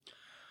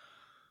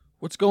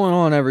What's going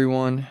on,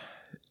 everyone?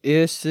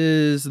 This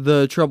is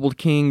the Troubled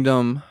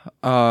Kingdom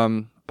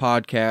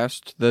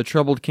podcast. The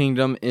Troubled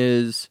Kingdom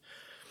is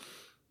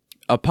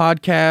a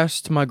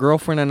podcast my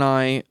girlfriend and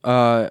I,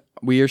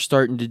 we are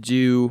starting to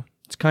do.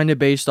 It's kind of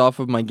based off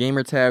of my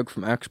gamer tag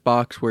from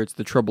Xbox, where it's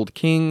the Troubled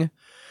King.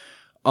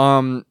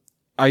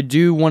 I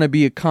do want to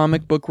be a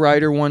comic book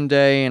writer one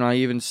day, and I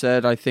even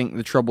said I think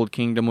the Troubled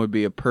Kingdom would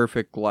be a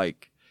perfect,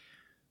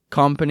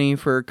 company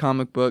for a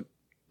comic book,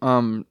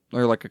 or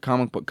a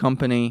comic book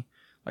company,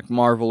 like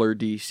Marvel or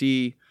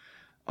DC.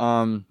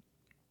 So,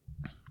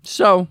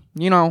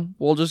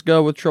 we'll just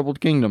go with Troubled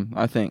Kingdom,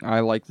 I think. I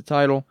like the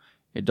title.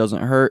 It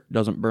doesn't hurt,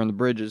 doesn't burn the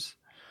bridges.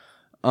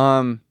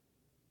 How's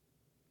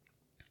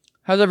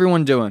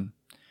everyone doing?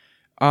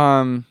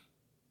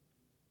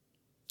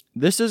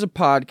 This is a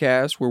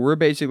podcast where we're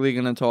basically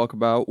going to talk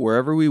about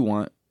wherever we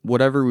want,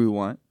 whatever we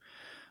want,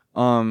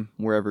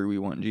 wherever we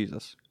want,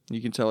 Jesus.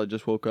 You can tell I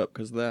just woke up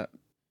because of that.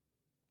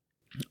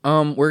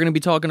 We're going to be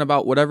talking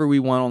about whatever we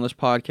want on this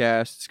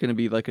podcast. It's going to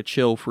be like a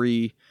chill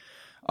free,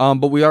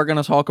 but we are going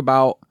to talk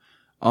about,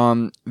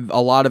 a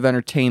lot of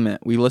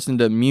entertainment. We listen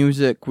to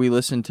music, we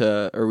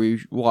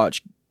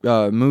watch,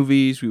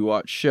 movies, we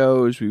watch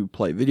shows, we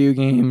play video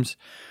games.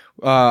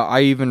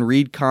 I even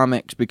read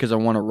comics because I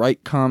want to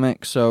write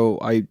comics, so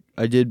I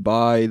did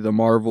buy the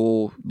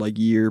Marvel,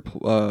 year,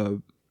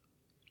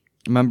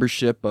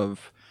 membership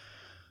of,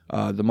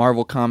 the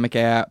Marvel comic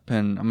app,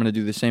 and I'm going to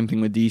do the same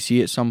thing with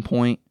DC at some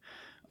point.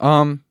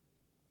 But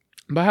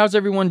how's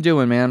everyone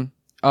doing, man?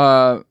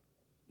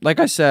 Like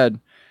I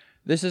said,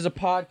 this is a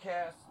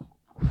podcast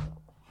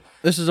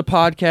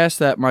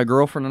that my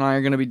girlfriend and I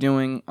are going to be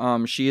doing.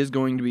 She is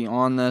going to be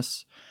on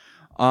this.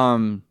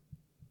 I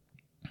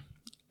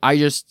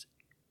just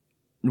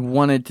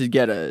wanted to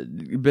get a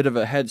bit of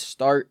a head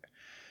start,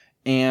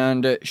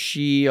 and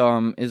she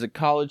is a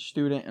college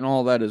student and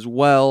all that as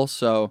well,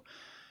 so,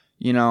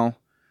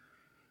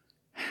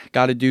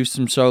 got to do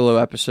some solo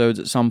episodes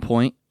at some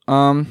point.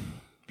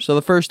 So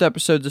the first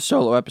episode's a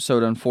solo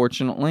episode,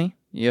 unfortunately.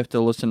 You have to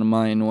listen to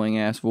my annoying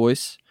ass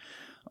voice.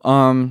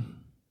 But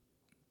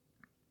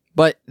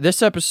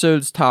this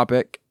episode's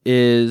topic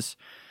is,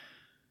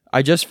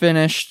 I just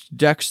finished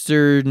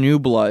Dexter New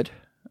Blood.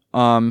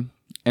 And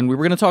we were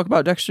going to talk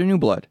about Dexter New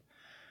Blood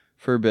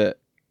for a bit.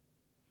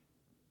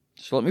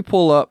 So let me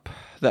pull up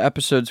the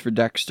episodes for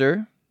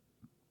Dexter,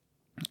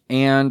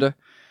 and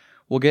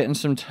we'll get in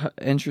some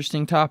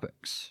interesting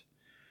topics.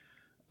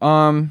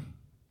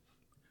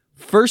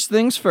 First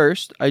things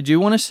first, I do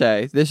want to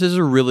say, this is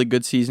a really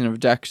good season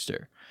of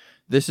Dexter.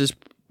 This is,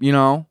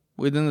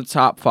 within the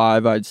top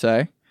 5, I'd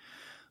say.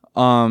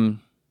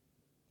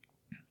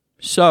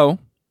 So,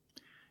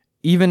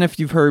 even if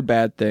you've heard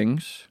bad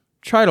things,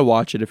 try to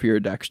watch it if you're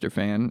a Dexter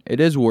fan. It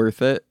is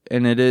worth it,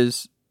 and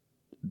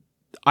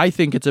I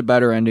think it's a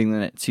better ending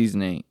than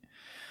season 8.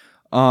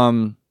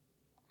 Now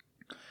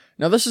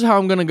this is how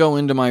I'm going to go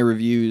into my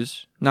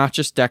reviews, not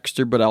just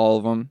Dexter, but all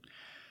of them.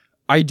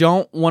 I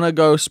don't want to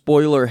go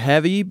spoiler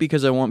heavy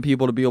because I want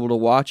people to be able to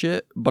watch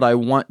it, but I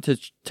want to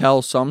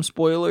tell some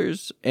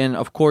spoilers, and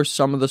of course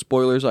some of the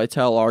spoilers I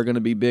tell are going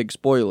to be big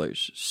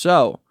spoilers.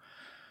 So,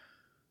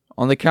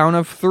 on the count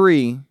of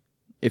 3,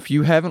 if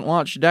you haven't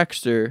watched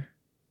Dexter,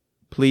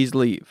 please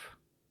leave.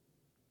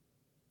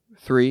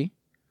 3,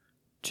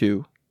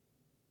 2,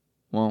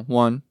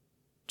 1,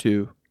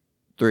 2,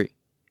 3.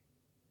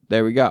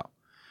 There we go.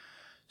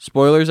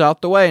 Spoilers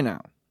out the way now.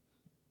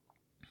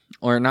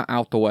 Or not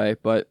out the way,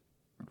 but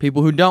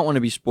people who don't want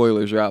to be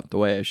spoilers are out the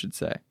way, I should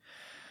say.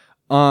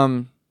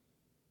 So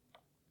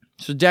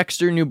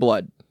Dexter New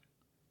Blood.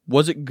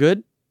 Was it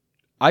good?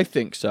 I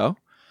think so.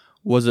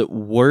 Was it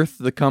worth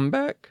the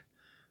comeback?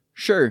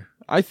 Sure,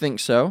 I think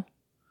so.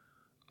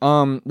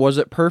 Was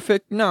it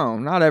perfect? No,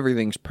 not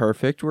everything's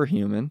perfect. We're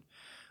human.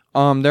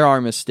 There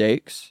are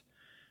mistakes.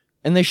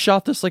 And they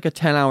shot this like a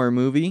 10-hour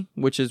movie,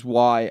 which is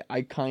why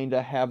I kind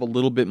of have a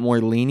little bit more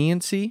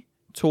leniency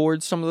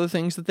towards some of the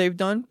things that they've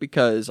done,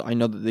 because I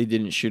know that they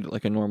didn't shoot it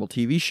like a normal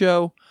TV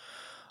show.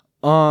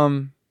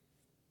 But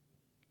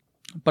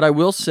I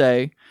will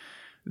say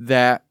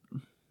that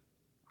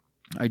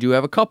I do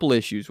have a couple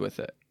issues with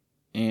it,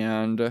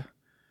 and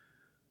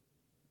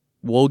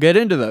we'll get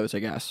into those, I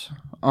guess.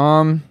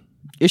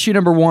 Issue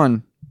number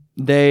 1,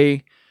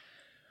 they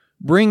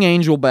bring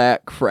Angel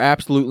back for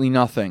absolutely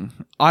nothing.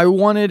 I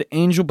wanted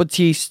Angel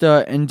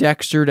Batista and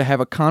Dexter to have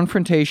a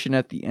confrontation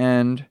at the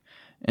end.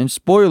 And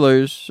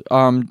spoilers,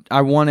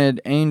 I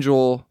wanted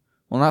Angel,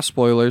 well, not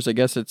spoilers, I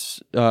guess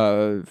it's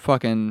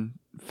fucking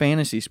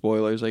fantasy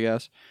spoilers, I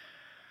guess.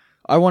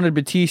 I wanted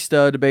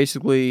Batista to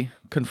basically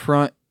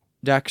confront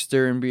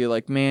Dexter and be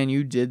like, man,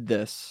 you did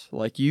this.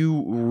 Like,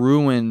 you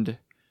ruined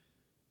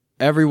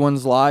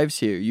everyone's lives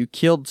here.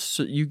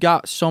 You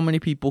got so many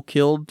people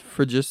killed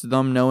for just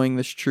them knowing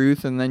this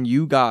truth, and then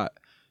you got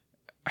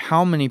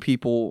how many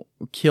people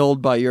killed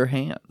by your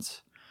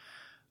hands?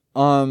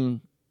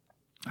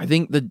 I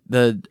think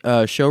the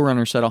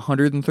showrunner said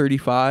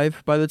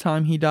 135 by the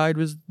time he died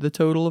was the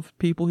total of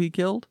people he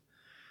killed.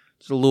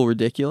 It's a little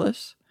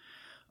ridiculous.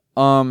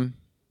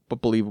 But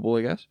believable,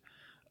 I guess.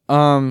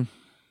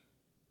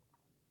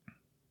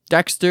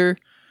 Dexter.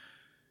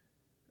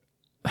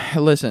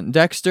 Listen,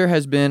 Dexter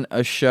has been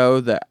a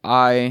show that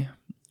I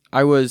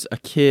was a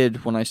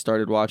kid when I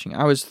started watching.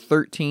 I was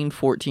 13,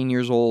 14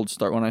 years old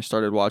when I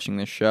started watching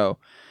this show.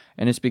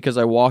 And it's because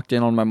I walked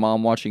in on my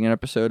mom watching an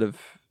episode of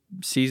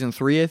season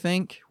 3, I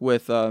think,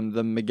 with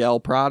the Miguel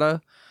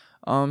Prada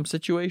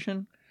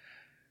situation.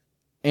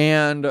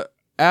 And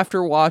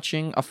after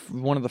watching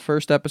one of the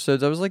first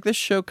episodes, I was like, this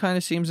show kind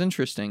of seems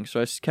interesting.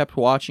 So I kept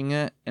watching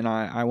it, and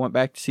I went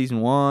back to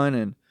season 1,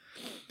 and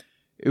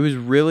it was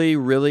really,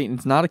 really,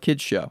 it's not a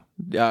kid's show.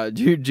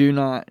 Do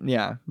not,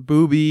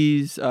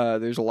 boobies,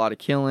 there's a lot of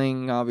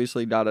killing,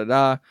 obviously,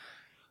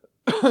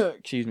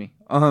 Excuse me.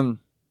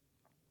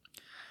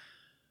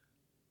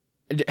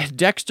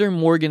 Dexter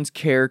Morgan's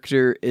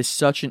character is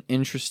such an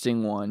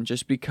interesting one,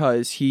 just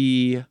because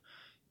he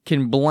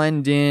can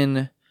blend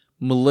in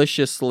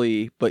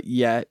maliciously, but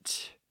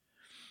yet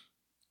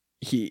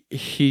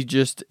he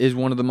just is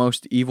one of the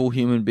most evil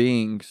human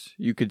beings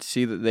you could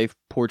see that they've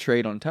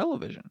portrayed on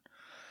television.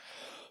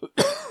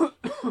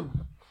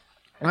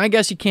 And I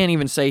guess you can't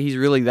even say he's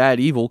really that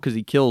evil because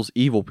he kills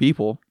evil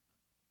people,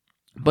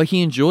 but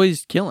he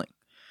enjoys killing,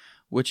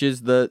 which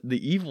is the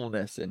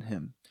evilness in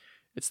him.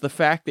 It's the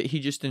fact that he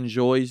just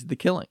enjoys the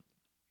killing.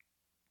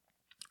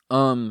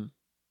 You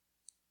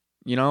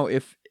know,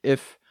 if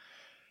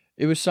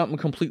it was something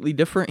completely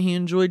different he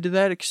enjoyed to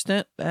that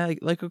extent,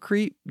 like a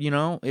creep, you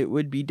know, it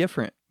would be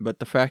different. But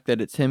the fact that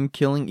it's him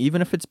killing,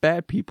 even if it's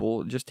bad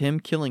people, just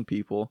him killing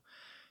people,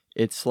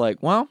 it's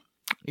like, well,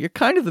 you're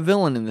kind of the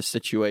villain in this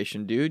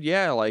situation, dude.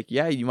 Yeah,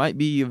 you might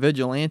be a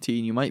vigilante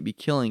and you might be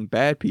killing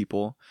bad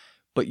people,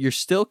 but you're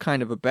still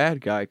kind of a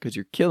bad guy because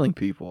you're killing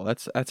people.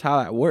 That's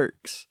how that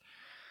works.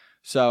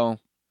 So,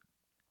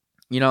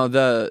 you know,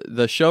 the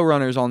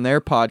showrunners on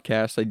their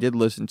podcast, I did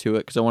listen to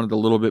it because I wanted a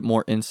little bit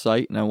more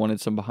insight and I wanted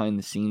some behind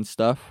the scenes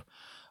stuff,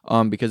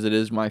 because it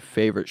is my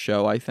favorite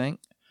show, I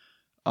think.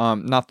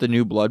 Not the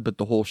New Blood, but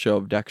the whole show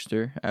of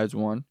Dexter as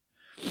one.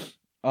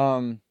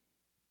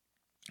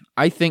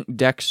 I think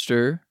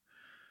Dexter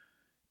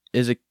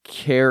is a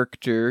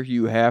character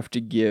you have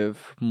to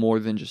give more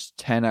than just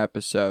 10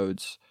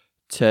 episodes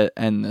to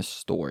end this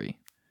story.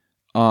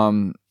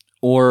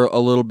 Or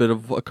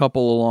a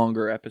couple of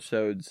longer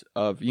episodes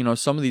of, you know,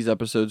 some of these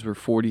episodes were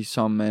 40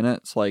 some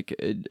minutes.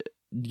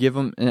 Give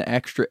them an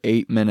extra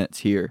 8 minutes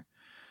here.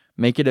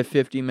 Make it a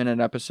 50-minute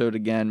episode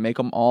again. Make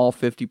them all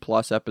 50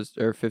 plus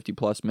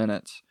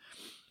minutes.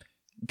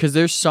 Because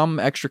there's some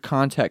extra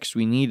context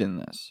we need in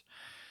this.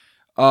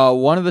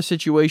 One of the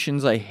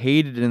situations I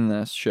hated in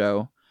this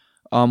show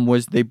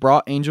was they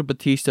brought Angel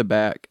Batista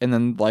back, and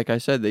then, like I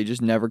said, they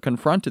just never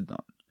confronted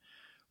them.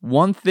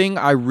 One thing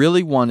I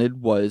really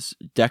wanted was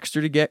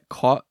Dexter to get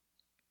caught,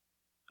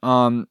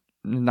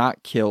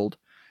 not killed,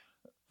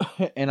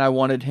 and I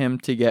wanted him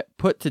to get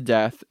put to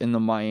death in the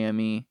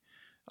Miami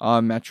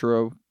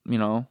Metro, you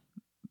know,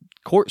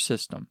 court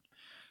system.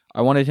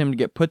 I wanted him to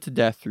get put to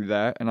death through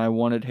that, and I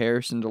wanted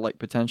Harrison to, like,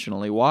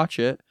 potentially watch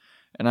it,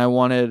 and I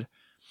wanted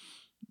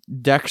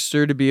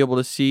Dexter to be able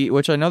to see,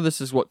 which I know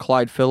this is what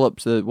Clyde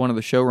Phillips, one of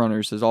the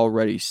showrunners, has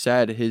already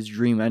said his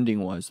dream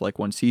ending was, like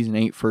when season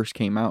 8 first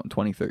came out in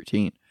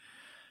 2013.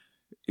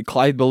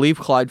 Clyde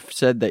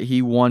said that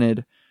he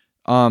wanted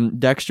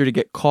Dexter to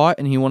get caught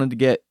and he wanted to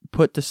get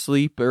put to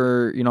sleep,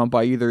 or, you know,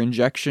 by either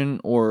injection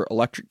or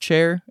electric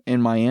chair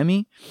in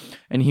Miami,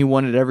 and he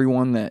wanted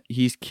everyone that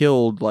he's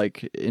killed,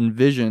 like in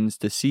visions,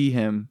 to see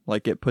him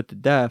like get put to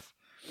death.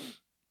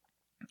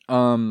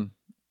 And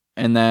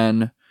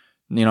then,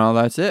 you know,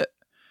 that's it.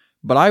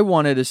 But I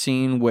wanted a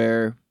scene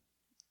where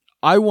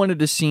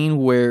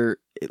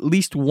at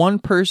least one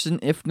person,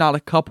 if not a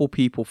couple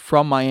people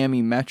from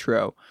Miami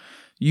Metro,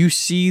 you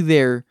see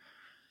their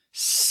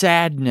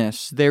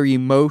sadness, their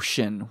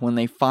emotion when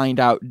they find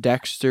out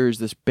Dexter is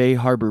this Bay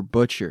Harbor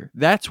butcher.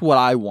 That's what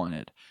I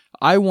wanted.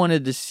 I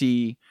wanted to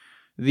see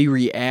the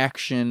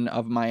reaction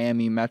of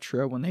Miami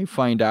Metro when they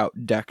find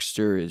out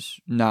Dexter is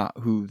not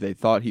who they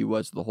thought he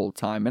was the whole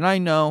time. And I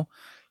know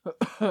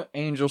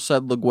Angel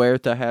said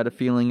LaGuerta had a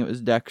feeling it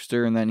was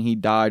Dexter, and then he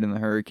died in the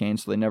hurricane,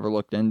 so they never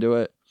looked into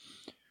it.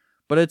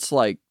 But it's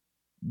like,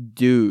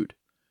 dude,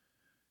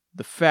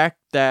 the fact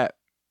that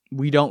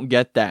we don't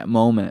get that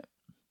moment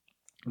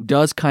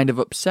does kind of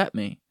upset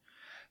me.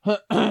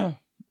 Now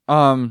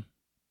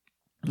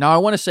I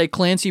want to say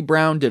Clancy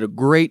Brown did a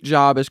great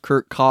job as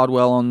Kurt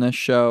Caldwell on this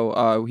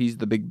show. He's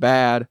the big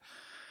bad.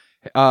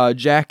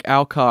 Jack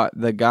Alcott,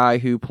 the guy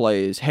who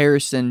plays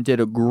Harrison, did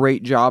a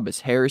great job as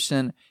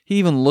Harrison. He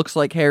even looks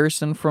like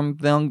Harrison from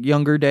the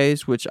younger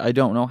days, which I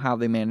don't know how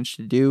they managed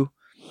to do.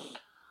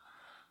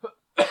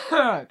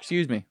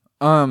 Excuse me.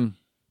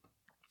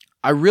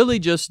 I really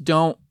just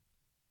don't.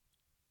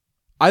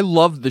 I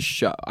loved the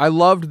show. I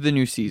loved the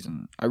new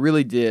season. I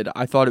really did.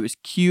 I thought it was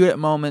cute at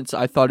moments.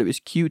 I thought it was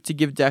cute to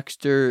give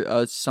Dexter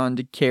a son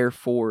to care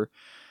for.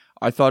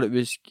 I thought it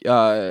was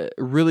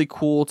really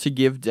cool to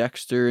give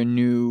Dexter a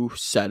new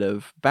set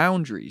of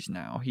boundaries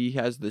now. He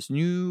has this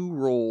new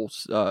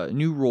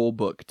rule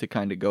book to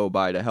kind of go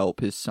by to help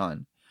his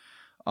son.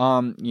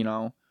 You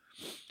know,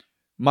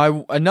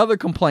 Another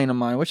complaint of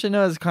mine, which I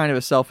know is kind of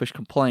a selfish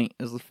complaint,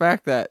 is the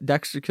fact that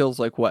Dexter kills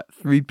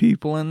 3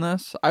 people in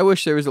this. I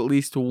wish there was at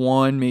least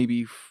one,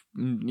 maybe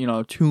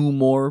 2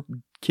 more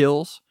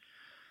kills.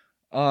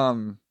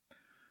 Because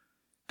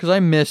I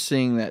miss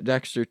seeing that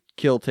Dexter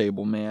kill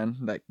table, man.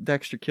 That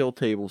Dexter kill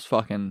table's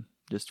fucking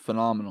just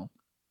phenomenal.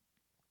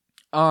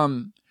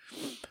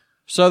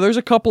 So there's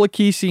a couple of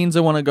key scenes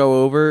I want to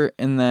go over,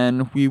 and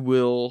then we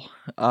will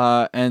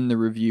end the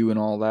review and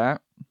all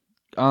that.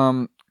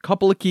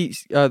 Couple of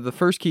keys. The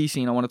first key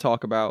scene I want to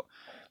talk about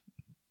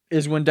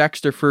is when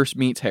Dexter first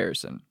meets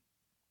Harrison.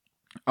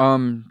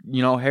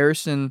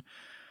 Harrison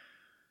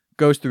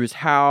goes through his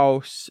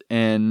house,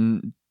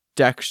 and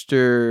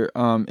Dexter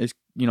is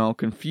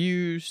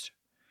confused.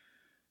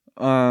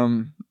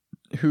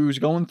 Who's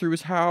going through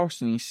his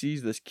house, and he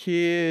sees this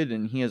kid,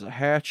 and he has a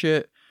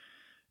hatchet,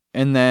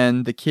 and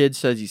then the kid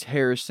says he's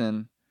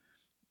Harrison,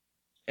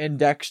 and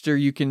Dexter,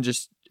 you can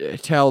just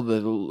tell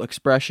the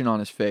expression on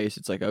his face.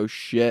 It's like, oh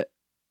shit.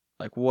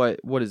 Like, what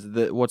is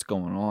what's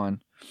going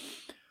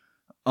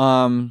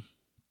on?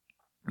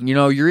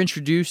 You're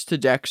introduced to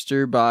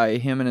Dexter by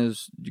him and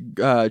his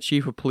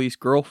chief of police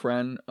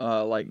girlfriend,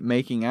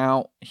 making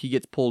out. He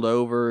gets pulled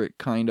over. It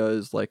kind of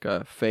is like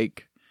a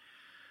fake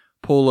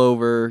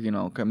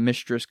pullover, a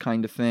mistress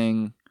kind of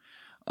thing.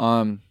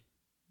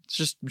 It's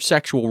just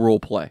sexual role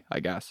play, I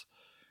guess.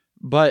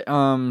 But,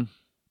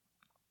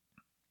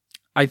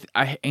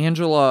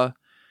 Angela,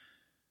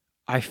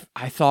 I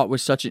thought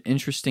was such an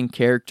interesting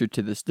character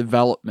to this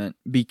development,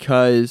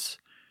 because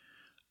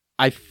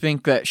I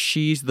think that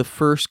she's the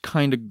first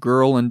kind of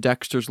girl in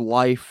Dexter's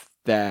life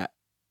that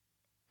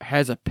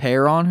has a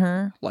pair on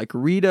her. Like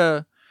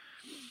Rita,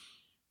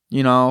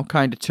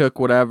 kind of took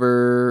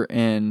whatever,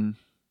 and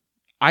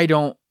I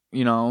don't,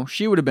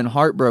 she would have been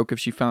heartbroken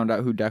if she found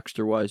out who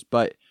Dexter was,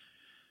 but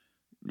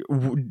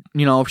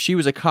if she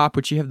was a cop,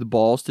 would she have the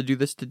balls to do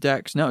this to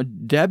Dex? No,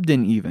 Deb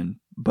didn't even.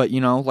 But,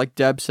 like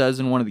Deb says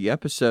in one of the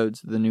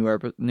episodes, the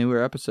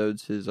newer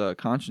episodes, his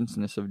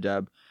consciousness of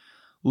Deb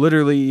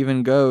literally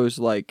even goes,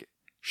 like,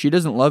 she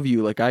doesn't love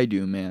you like I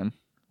do, man.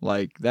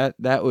 Like,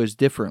 that was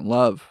different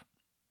love.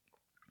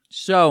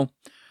 So,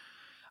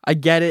 I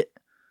get it.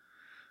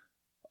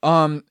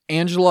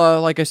 Angela,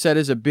 like I said,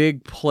 is a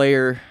big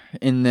player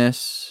in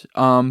this.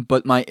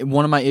 But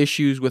one of my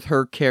issues with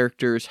her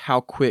character is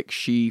how quick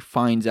she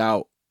finds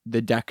out the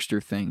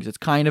Dexter things. It's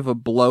kind of a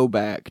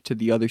blowback to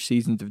the other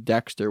seasons of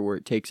Dexter, where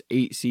it takes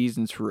 8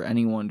 seasons for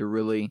anyone to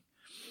really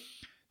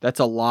that's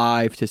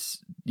alive to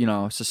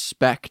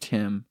suspect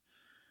him.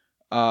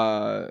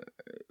 Angel's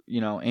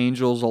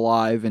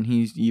alive, and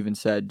he's even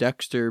said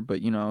Dexter,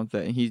 but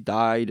that he's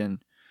died, and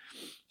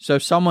so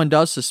if someone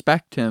does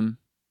suspect him,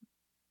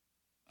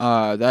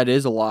 that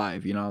is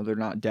alive. They're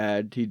not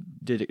dead.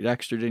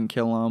 Dexter didn't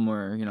kill him,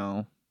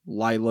 or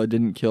Lila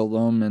didn't kill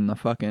them in the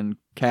fucking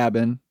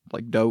cabin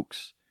like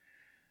Dokes.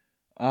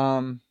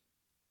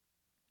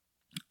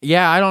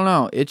 Yeah, I don't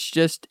know. It's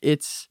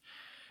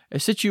a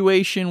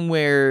situation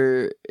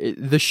where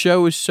the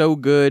show is so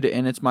good,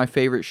 and it's my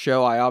favorite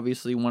show. I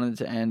obviously wanted it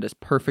to end as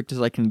perfect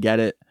as I can get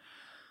it.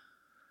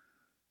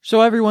 So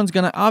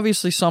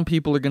obviously some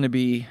people are gonna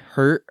be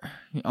hurt.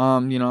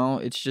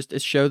 It's just a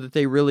show that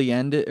they really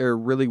ended or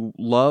really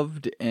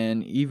loved,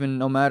 and even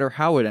no matter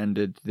how it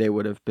ended, they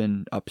would have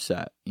been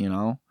upset.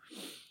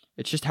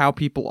 It's just how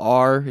people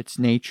are. It's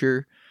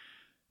nature.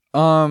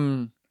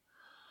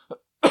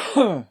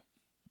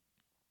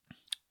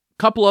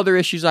 Couple other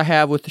issues I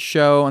have with the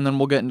show, and then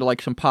we'll get into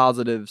some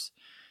positives,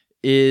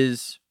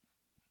 is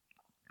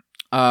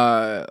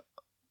how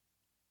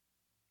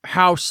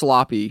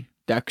sloppy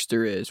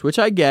Dexter is, which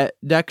I get.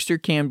 Dexter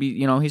can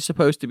be, he's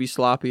supposed to be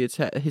sloppy.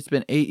 It's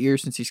been 8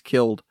 years since he's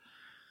killed,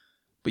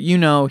 but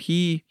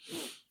he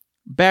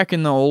back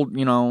in the old,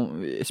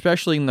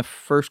 especially in the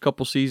first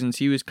couple seasons,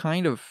 he was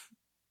kind of,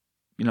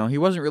 he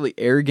wasn't really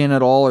arrogant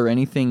at all or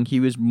anything. He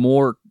was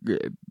more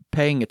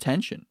paying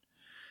attention.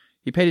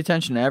 He paid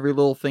attention to every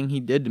little thing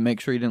he did to make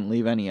sure he didn't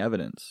leave any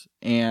evidence.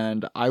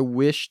 And I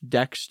wish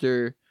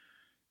Dexter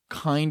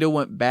kind of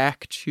went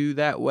back to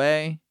that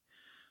way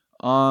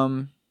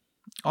on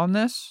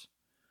this.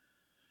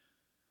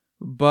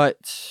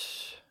 But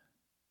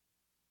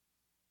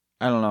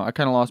I don't know. I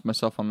kind of lost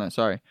myself on that.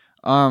 Sorry.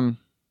 I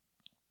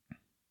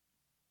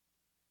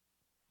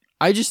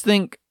just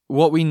think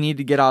what we need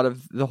to get out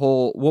of the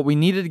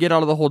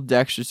whole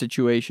Dexter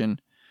situation,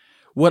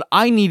 what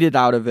I needed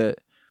out of it,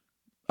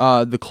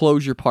 the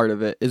closure part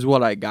of it, is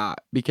what I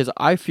got, because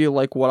I feel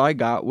like what I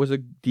got was a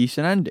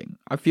decent ending.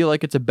 I feel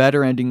like it's a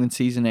better ending than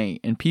season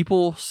 8, and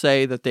people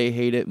say that they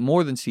hate it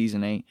more than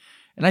season 8,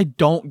 and I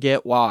don't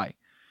get why.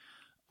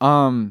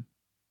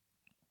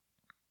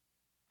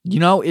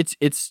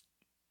 It's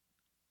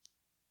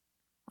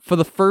for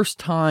the first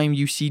time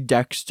you see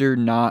Dexter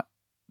not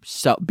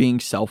being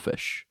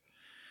selfish.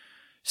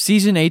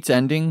 Season 8's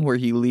ending, where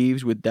he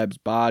leaves with Deb's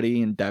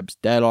body and Deb's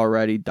dead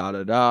already,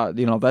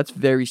 that's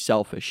very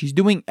selfish. He's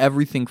doing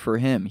everything for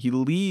him. He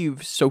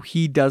leaves so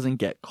he doesn't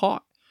get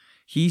caught.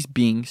 He's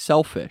being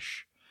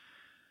selfish.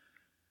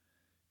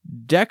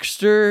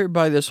 Dexter,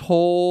 by this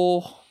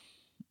whole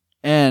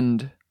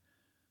end,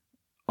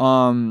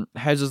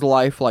 has his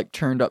life like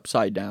turned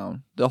upside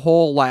down. The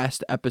whole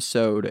last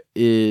episode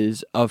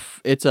is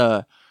it's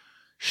a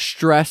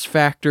stress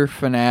factor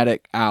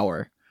fanatic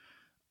hour.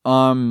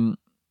 The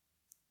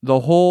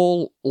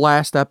whole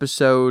last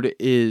episode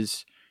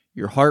is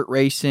your heart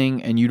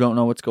racing and you don't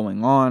know what's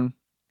going on.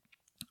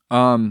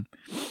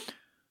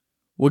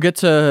 We'll get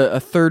to a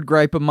third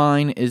gripe of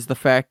mine is the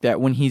fact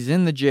that when he's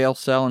in the jail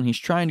cell and he's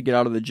trying to get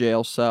out of the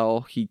jail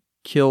cell, he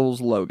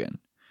kills Logan.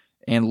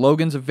 And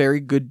Logan's a very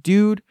good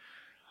dude.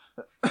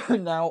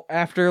 Now,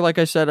 after, like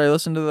I said, I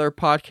listened to their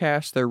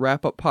podcast, their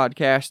wrap-up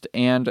podcast,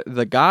 and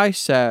the guy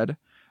said,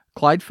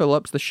 Clyde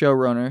Phillips, the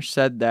showrunner,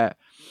 said that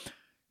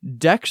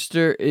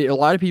Dexter, a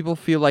lot of people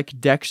feel like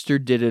Dexter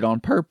did it on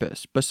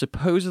purpose, but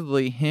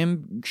supposedly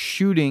him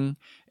shooting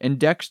and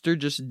Dexter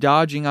just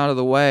dodging out of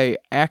the way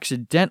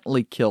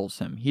accidentally kills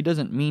him. He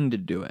doesn't mean to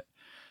do it.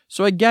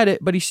 So I get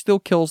it, but he still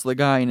kills the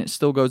guy and it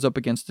still goes up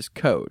against his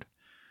code.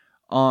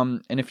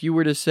 And if you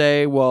were to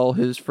say, well,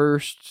 his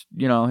first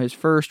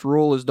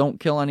rule is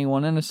don't kill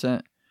anyone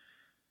innocent.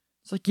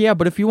 It's like, yeah,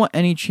 but if you want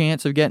any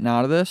chance of getting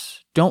out of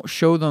this, don't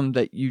show them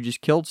that you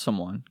just killed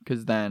someone,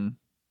 because then...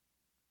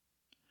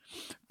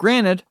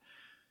 Granted,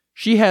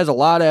 she has a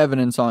lot of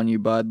evidence on you,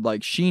 bud.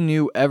 Like, she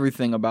knew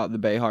everything about the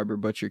Bay Harbor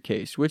Butcher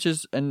case, which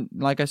is, and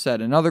like I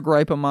said, another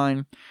gripe of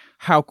mine,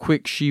 how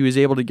quick she was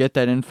able to get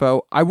that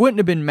info. I wouldn't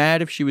have been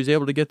mad if she was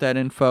able to get that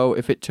info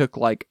if it took,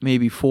 like,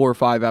 maybe 4 or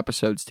 5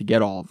 episodes to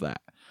get all of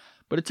that.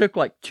 But it took,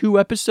 like, 2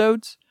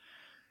 episodes,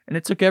 and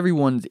it took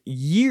everyone's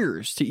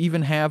years to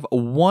even have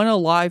one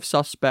alive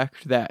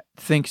suspect that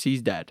thinks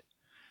he's dead.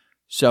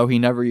 So he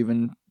never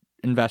even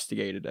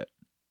investigated it.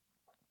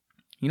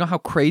 You know how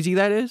crazy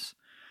that is?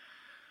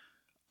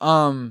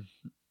 What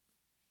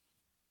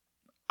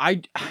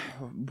I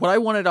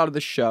wanted out of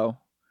the show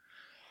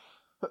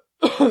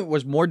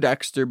was more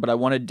Dexter, but I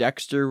wanted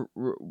Dexter,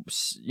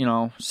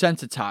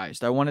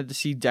 sensitized. I wanted to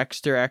see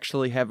Dexter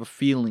actually have a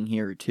feeling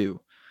here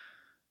too,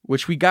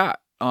 which we got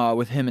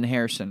with him and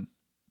Harrison.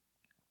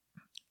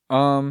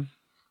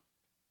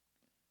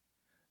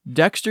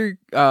 Dexter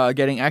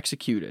getting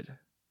executed.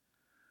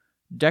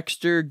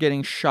 Dexter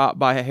getting shot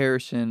by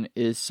Harrison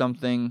is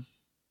something...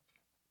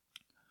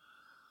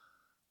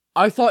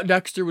 I thought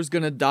Dexter was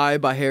going to die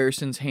by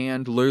Harrison's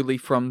hand literally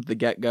from the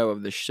get-go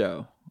of the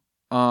show.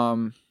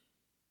 What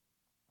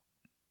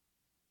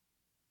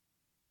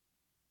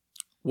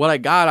I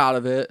got out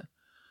of it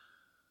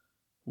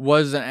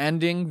was an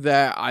ending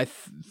that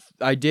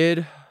I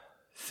did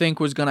think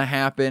was going to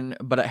happen,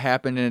 but it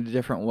happened in a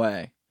different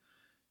way.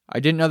 I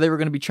didn't know they were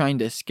going to be trying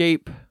to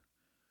escape.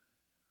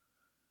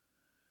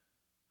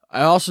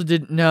 I also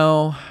didn't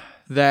know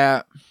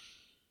that...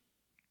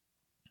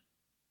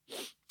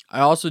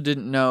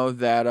 Harrison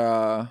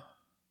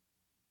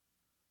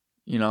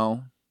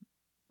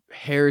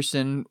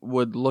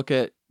would look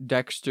at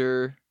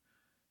Dexter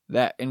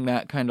in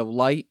that kind of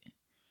light.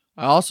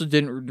 I also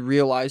didn't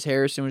realize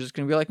Harrison was just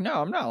going to be like,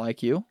 no, I'm not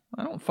like you.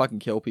 I don't fucking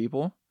kill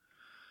people.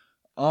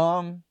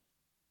 But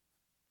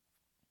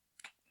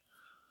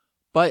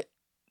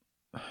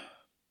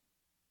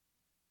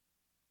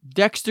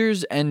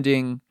Dexter's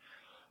ending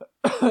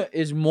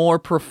is more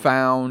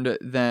profound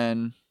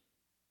than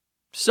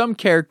some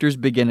characters'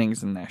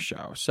 beginnings in that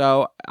show.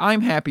 So I'm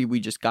happy we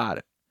just got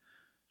it.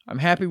 I'm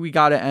happy we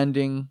got an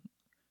ending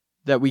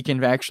that we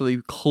can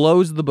actually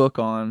close the book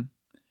on,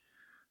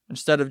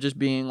 instead of just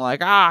being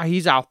like,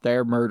 he's out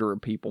there murdering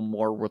people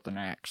more with an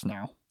axe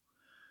now.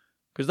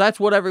 Because that's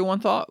what everyone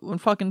thought when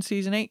fucking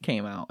season 8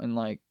 came out. And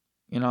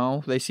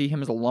they see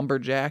him as a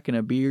lumberjack and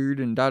a beard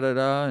and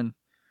da-da-da. And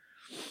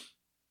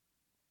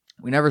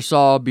we never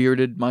saw a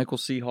bearded Michael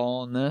C.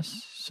 Hall in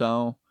this.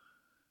 So,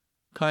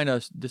 kind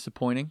of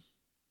disappointing.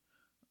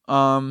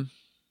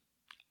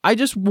 I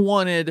just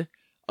wanted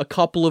a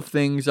couple of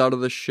things out of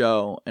the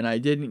show, and I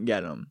didn't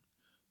get them.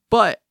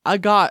 But I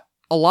got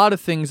a lot of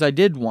things I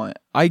did want.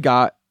 I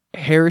got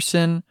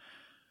Harrison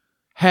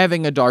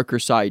having a darker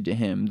side to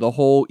him. The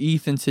whole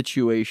Ethan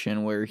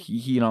situation where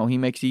he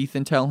makes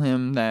Ethan tell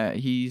him that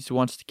he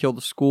wants to kill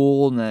the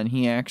school, and then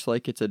he acts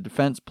like it's a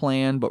defense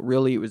plan, but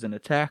really it was an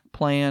attack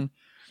plan.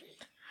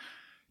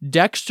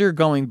 Dexter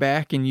going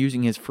back and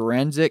using his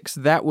forensics,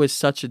 that was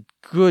such a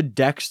good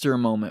Dexter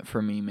moment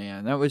for me,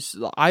 man.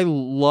 I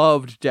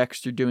loved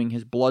Dexter doing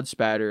his blood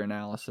spatter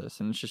analysis,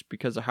 and it's just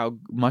because of how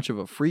much of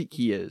a freak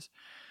he is.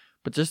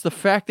 But just the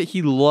fact that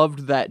he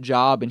loved that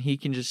job and he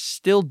can just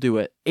still do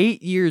it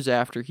 8 years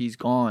after he's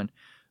gone,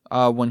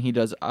 when he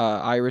does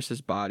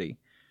Iris's body.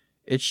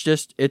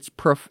 It's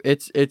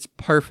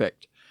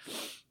perfect.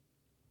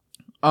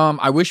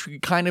 I wish we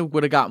kind of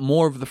would have got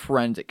more of the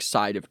forensic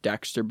side of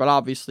Dexter, but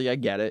obviously I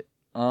get it.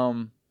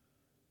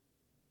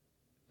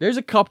 There's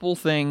a couple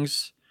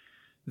things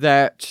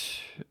that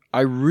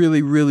I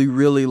really, really,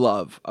 really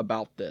love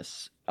about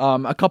this.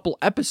 A couple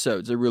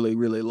episodes I really,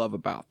 really love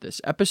about this.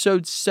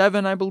 Episode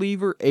 7, I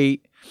believe, or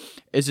 8,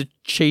 is a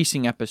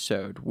chasing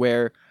episode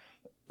where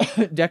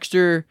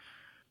Dexter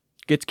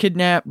gets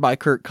kidnapped by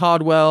Kurt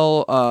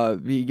Caldwell.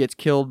 He gets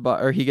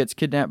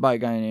kidnapped by a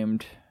guy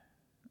named,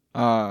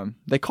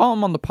 they call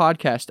him on the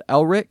podcast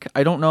Elric.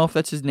 I don't know if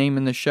that's his name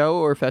in the show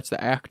or if that's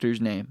the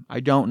actor's name. I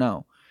don't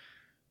know.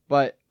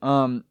 But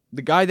the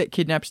guy that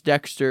kidnaps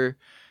Dexter,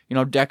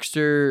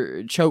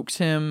 Dexter chokes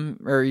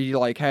him, or he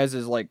like has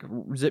his like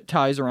zip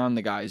ties around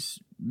the guy's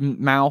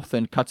mouth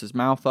and cuts his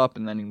mouth up,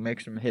 and then he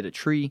makes him hit a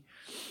tree.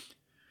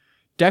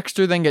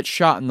 Dexter then gets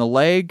shot in the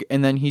leg,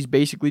 and then he's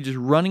basically just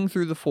running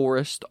through the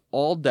forest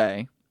all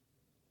day.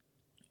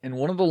 And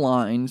one of the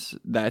lines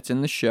that's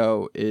in the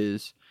show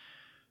is,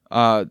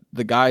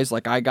 the guy's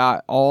like, I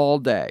got all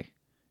day.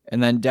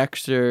 And then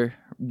Dexter,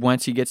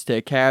 once he gets to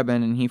a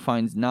cabin and he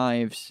finds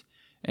knives,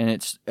 and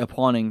it's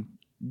upon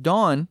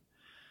dawn,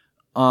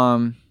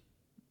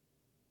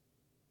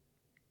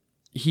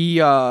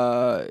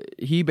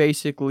 he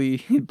basically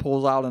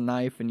pulls out a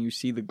knife, and you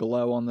see the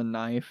glow on the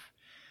knife,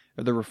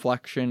 or the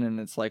reflection,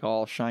 and it's like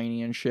all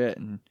shiny and shit,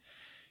 and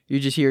you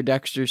just hear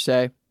Dexter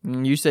say,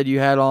 you said you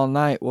had all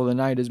night, well the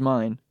night is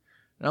mine.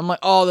 And I'm like,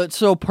 oh, that's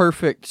so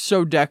perfect,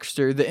 so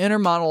Dexter. The inner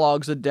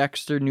monologues of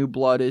Dexter New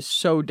Blood is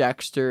so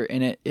Dexter,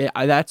 and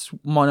that's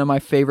one of my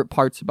favorite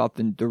parts about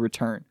the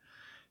return.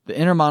 The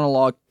inner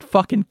monologue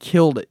fucking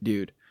killed it,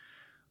 dude.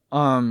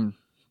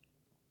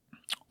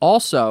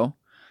 Also,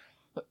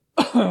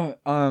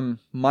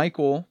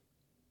 Michael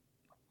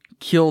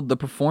killed the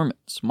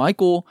performance.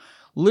 Michael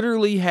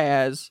literally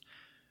has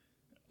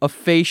a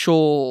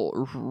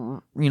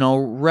facial,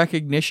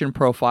 recognition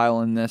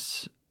profile in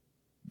this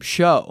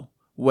show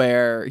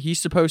where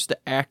he's supposed to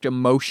act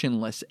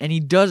emotionless, and he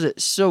does it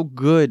so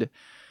good,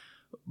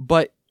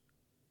 but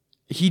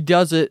he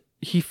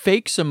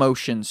fakes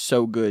emotions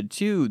so good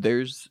too.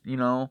 There's,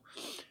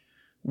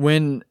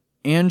 when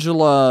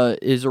Angela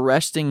is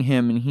arresting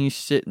him and he's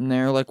sitting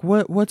there like,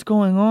 what's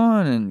going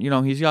on? And,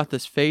 he's got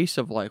this face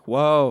of like,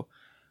 whoa.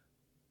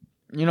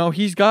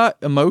 He's got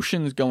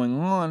emotions going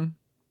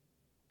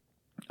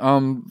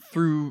on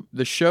through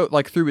the show,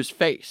 like through his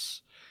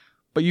face.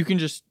 But you can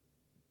just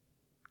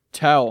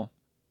tell.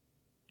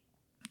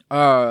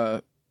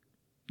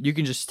 You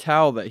can just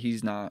tell that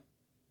he's not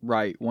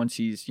right once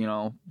he's,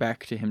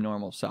 back to him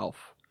normal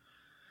self.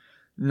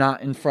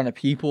 Not in front of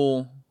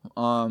people,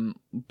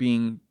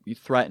 being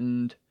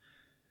threatened.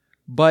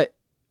 But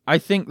I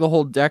think the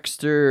whole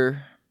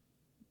Dexter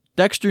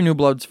New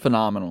Blood's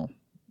phenomenal.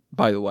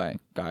 By the way,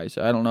 guys,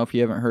 I don't know if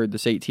you haven't heard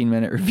this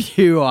 18-minute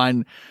review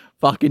on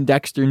fucking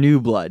Dexter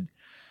New Blood,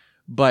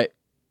 but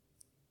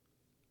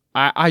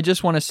I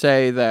just want to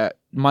say that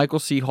Michael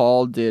C.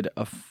 Hall did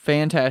a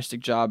fantastic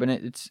job, and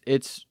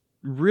it's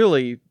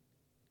really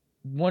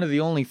one of the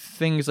only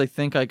things I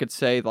think I could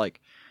say,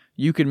 like,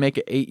 you could make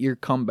an 8-year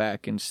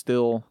comeback and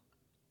still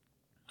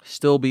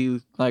be,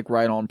 like,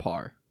 right on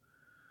par.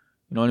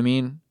 You know what I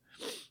mean?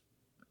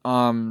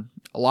 A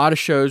lot of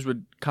shows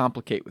would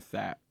complicate with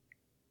that.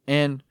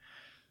 And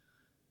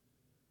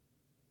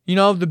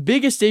the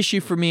biggest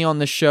issue for me on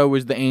this show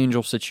was the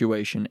Angel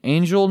situation.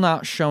 Angel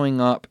not showing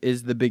up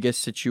is the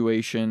biggest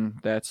situation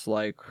that's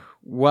like,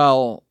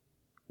 well,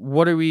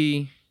 what are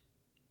we...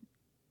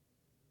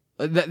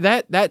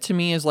 That to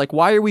me is like,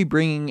 why are we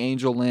bringing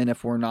Angel in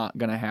if we're not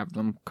going to have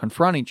them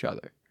confront each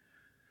other?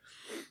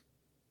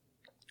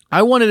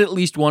 I wanted at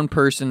least one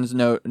person's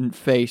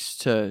face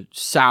to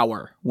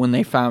sour when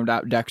they found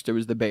out Dexter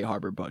was the Bay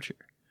Harbor Butcher.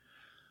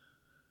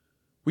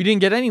 We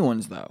didn't get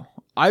anyone's, though.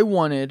 I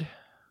wanted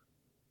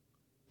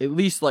at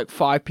least like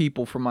 5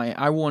 people from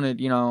I wanted,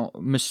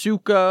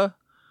 Masuka.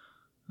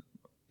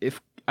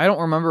 If I don't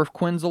remember if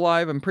Quinn's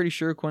alive, I'm pretty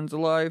sure Quinn's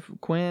alive.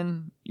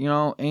 Quinn,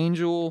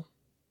 Angel,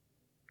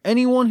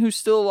 anyone who's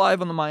still alive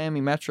on the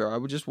Miami Metro, I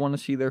would just want to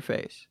see their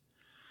face.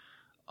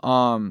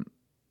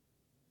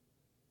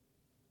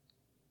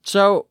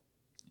 So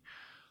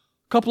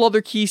a couple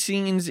other key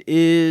scenes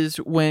is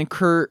when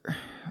Kurt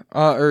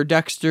or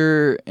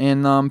Dexter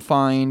and them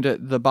find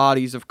the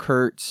bodies of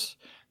Kurt's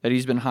that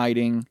he's been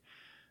hiding.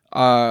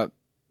 That's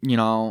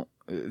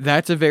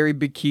a very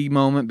big key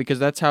moment because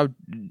that's what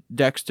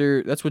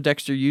Dexter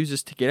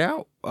uses to get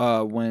out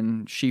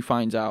when she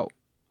finds out.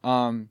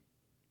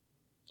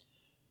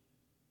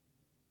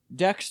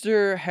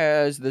 Dexter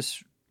has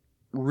this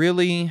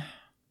really,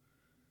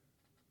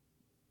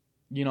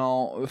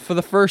 for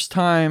the first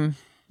time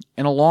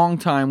in a long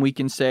time, we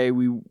can say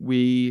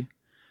we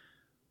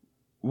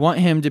want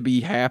him to be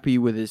happy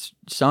with his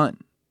son.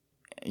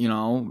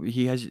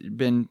 He has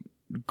been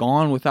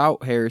gone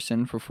without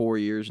Harrison for 4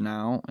 years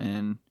now,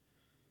 and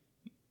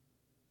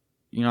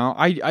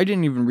I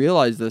didn't even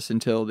realize this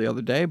until the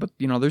other day, but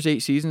there's 8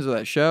 seasons of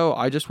that show.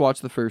 I just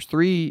watched the first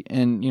 3,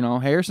 and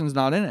Harrison's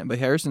not in it, but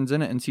Harrison's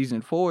in it in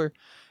season 4,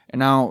 and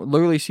now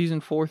literally season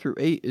 4 through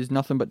 8 is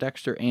nothing but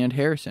Dexter and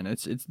Harrison.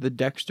 It's the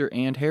Dexter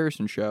and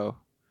Harrison show.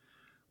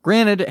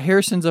 Granted,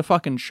 Harrison's a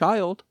fucking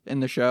child in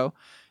the show,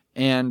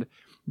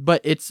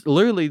 but it's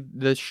literally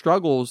the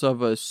struggles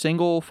of a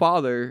single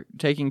father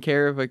taking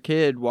care of a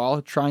kid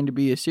while trying to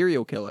be a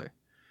serial killer.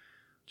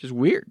 Which is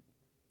weird.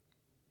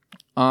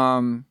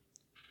 And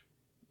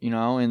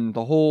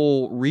the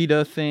whole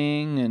Rita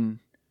thing, and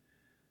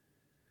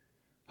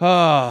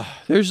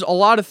There's a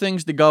lot of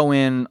things to go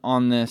in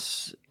on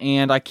this,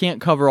 and I can't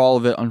cover all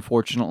of it,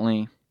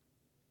 unfortunately.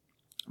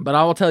 But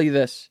I will tell you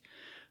this.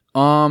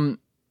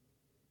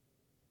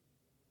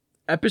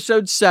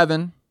 Episode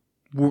 7,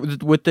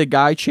 with the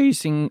guy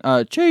chasing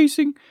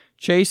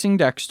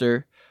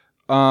Dexter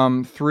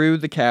through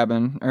the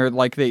cabin, or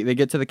like they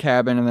get to the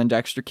cabin and then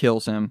Dexter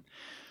kills him.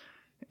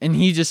 And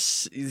you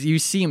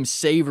see him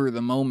savor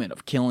the moment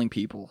of killing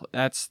people.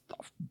 That's the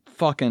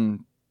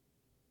fucking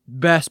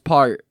best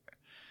part.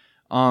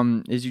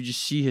 Is you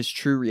just see his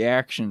true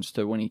reactions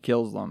to when he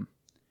kills them.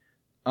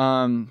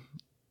 But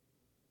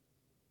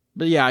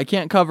yeah, I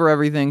can't cover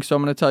everything, so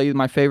I'm going to tell you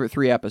my favorite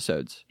 3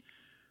 episodes.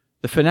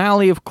 The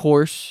finale, of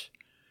course,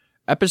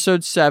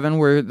 episode 7,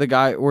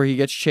 where he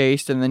gets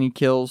chased and then he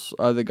kills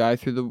the guy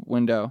through the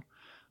window.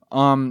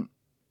 And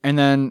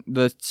then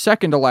the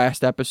second to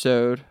last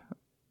episode,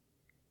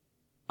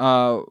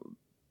 because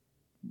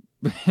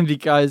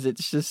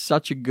it's just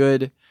such a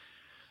good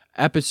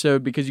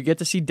episode, because you get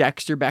to see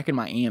Dexter back in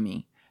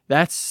Miami.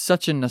 That's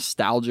such a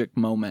nostalgic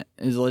moment,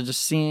 is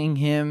just seeing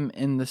him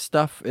in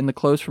the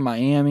clothes from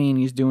Miami, and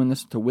he's doing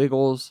this to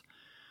Wiggles.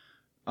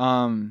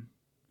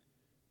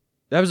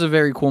 That was a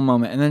very cool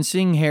moment. And then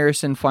seeing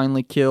Harrison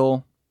finally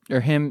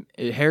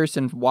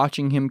Harrison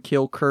watching him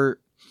kill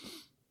Kurt.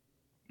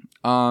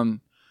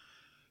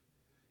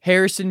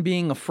 Harrison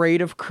being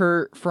afraid of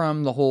Kurt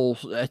from the whole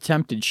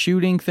attempted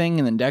shooting thing,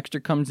 and then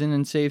Dexter comes in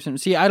and saves him.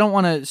 See, I don't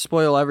want to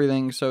spoil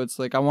everything, so it's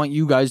like I want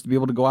you guys to be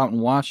able to go out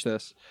and watch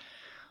this.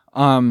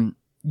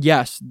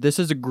 Yes, this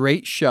is a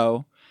great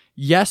show.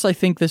 Yes, I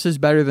think this is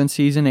better than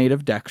season 8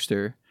 of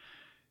Dexter.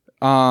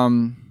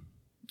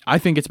 I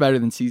think it's better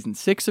than season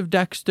 6 of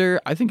Dexter.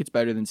 I think it's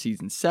better than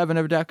season 7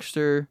 of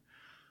Dexter.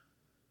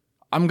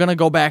 I'm going to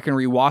go back and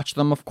rewatch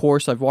them, of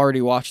course. I've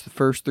already watched the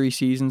first 3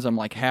 seasons. I'm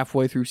like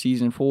halfway through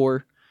season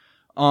 4.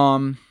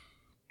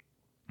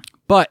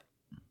 But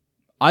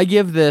I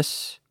give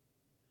this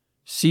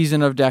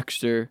season of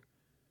Dexter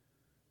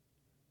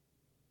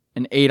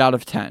an 8 out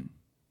of 10.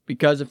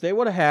 Because if they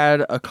would have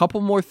had a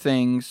couple more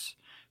things,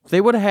 if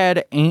they would have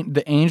had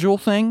the angel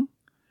thing,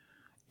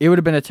 it would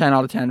have been a 10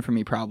 out of 10 for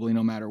me, probably,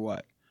 no matter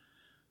what.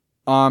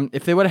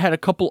 If they would have had a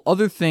couple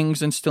other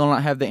things and still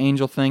not have the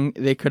angel thing,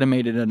 they could have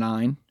made it a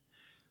 9.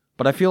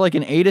 But I feel like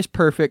an 8 is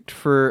perfect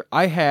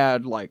I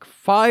had like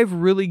 5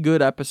 really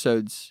good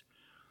episodes.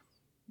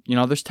 You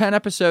know, there's 10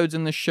 episodes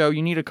in this show.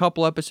 You need a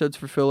couple episodes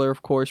for filler,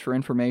 of course, for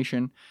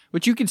information.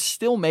 But you can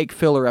still make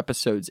filler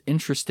episodes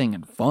interesting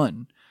and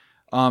fun.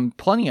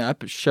 Plenty of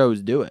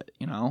shows do it,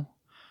 you know.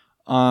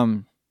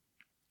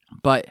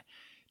 But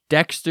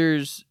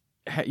Dexter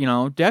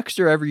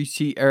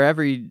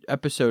every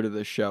episode of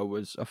this show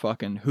was a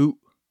fucking hoot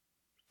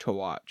to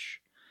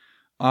watch.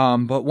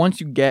 But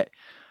once you get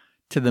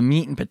to the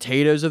meat and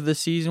potatoes of the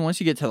season, once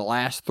you get to the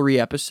last 3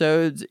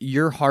 episodes,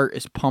 your heart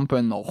is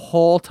pumping the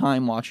whole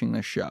time watching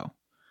this show.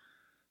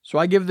 So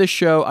I give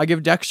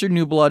Dexter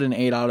New Blood an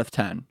 8 out of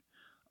 10.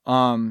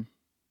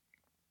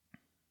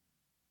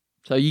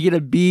 So you get a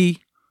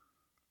B.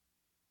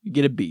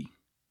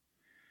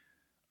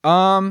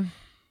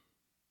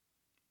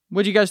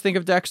 What'd you guys think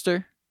of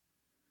Dexter?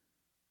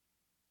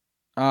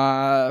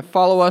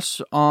 Follow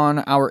us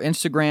on our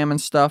Instagram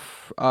and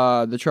stuff,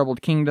 The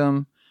Troubled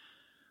Kingdom.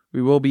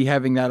 We will be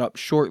having that up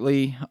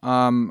shortly.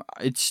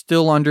 It's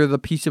still under the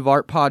Piece of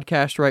Art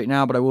podcast right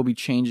now, but I will be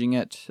changing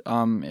it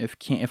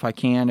if I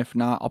can. If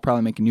not, I'll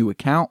probably make a new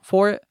account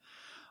for it.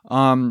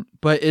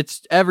 But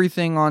it's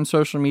everything on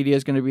social media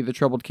is going to be The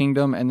Troubled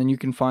Kingdom, and then you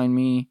can find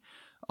me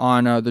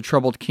on The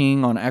Troubled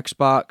King on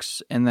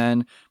Xbox, and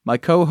then my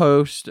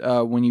co-host,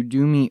 when you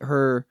do meet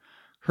her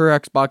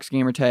Xbox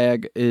gamer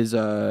tag is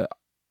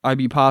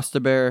IB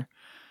Pasta Bear.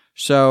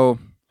 So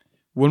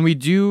when we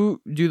do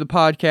the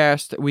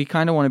podcast, we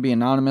kind of want to be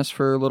anonymous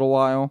for a little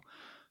while.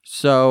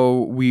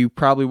 So we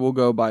probably will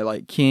go by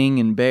like King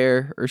and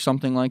Bear or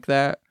something like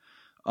that.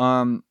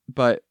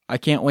 But I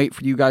can't wait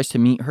for you guys to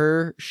meet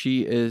her.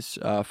 She is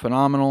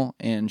phenomenal,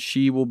 and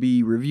she will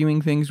be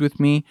reviewing things with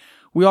me.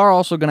 We are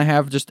also going to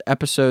have just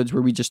episodes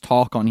where we just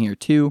talk on here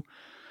too.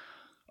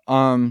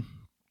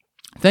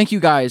 Thank you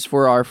guys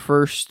for our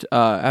first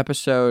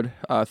episode.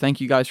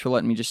 Thank you guys for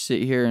letting me just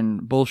sit here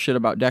and bullshit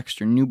about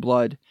Dexter New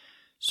Blood.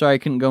 Sorry I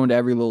couldn't go into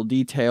every little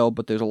detail,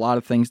 but there's a lot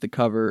of things to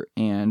cover,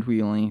 and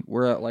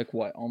we're at like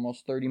what,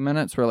 almost 30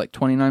 minutes? We're at like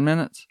 29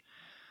 minutes.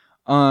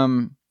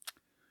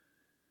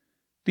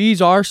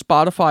 These are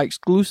Spotify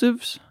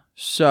exclusives,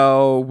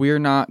 so we're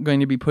not going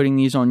to be putting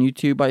these on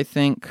YouTube, I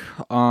think.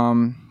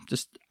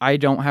 I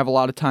don't have a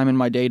lot of time in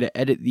my day to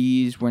edit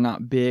these. We're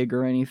not big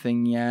or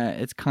anything yet.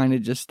 It's kind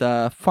of just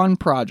a fun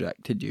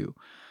project to do.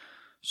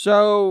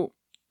 So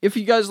if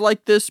you guys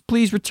like this,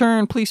 please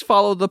return. Please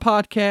follow the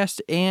podcast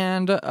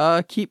and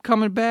keep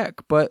coming back.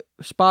 But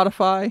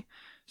Spotify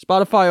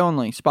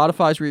only.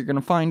 Spotify is where you're going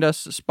to find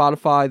us.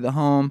 Spotify, the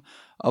home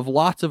of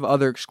lots of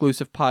other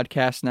exclusive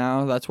podcasts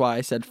now. That's why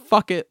I said,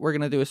 fuck it. We're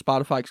going to do a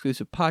Spotify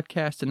exclusive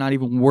podcast and not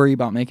even worry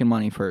about making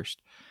money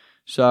first.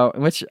 So,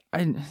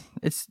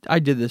 I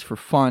did this for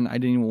fun. I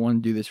didn't even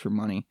want to do this for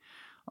money.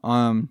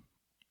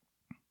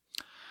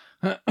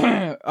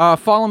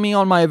 Follow me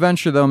on my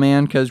adventure, though,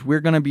 man, because we're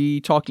going to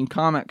be talking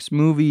comics,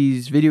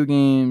 movies, video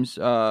games,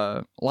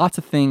 lots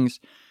of things.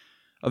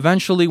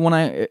 Eventually,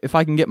 if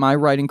I can get my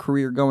writing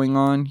career going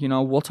on,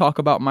 we'll talk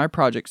about my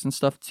projects and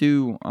stuff,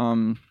 too.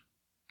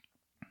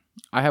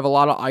 I have a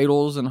lot of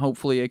idols, and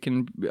hopefully it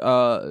can,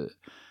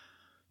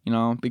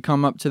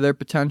 become up to their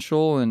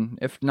potential, and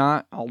if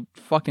not, I'll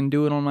fucking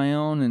do it on my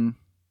own, and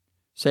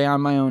say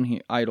I'm my own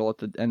idol at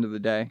the end of the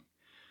day.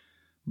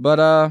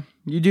 But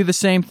you do the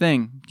same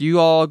thing. You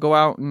all go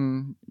out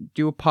and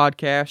do a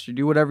podcast or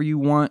do whatever you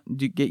want.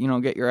 Get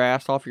your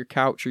ass off your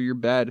couch or your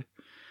bed.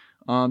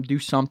 Do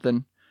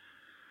something.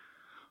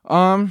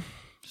 So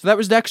that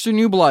was Dexter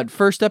Newblood,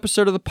 first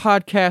episode of the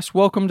podcast.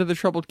 Welcome to the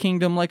Troubled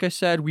Kingdom. Like I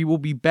said, we will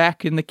be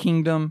back in the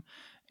kingdom.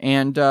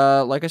 And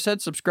like I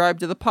said, subscribe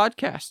to the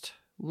podcast.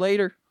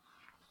 Later.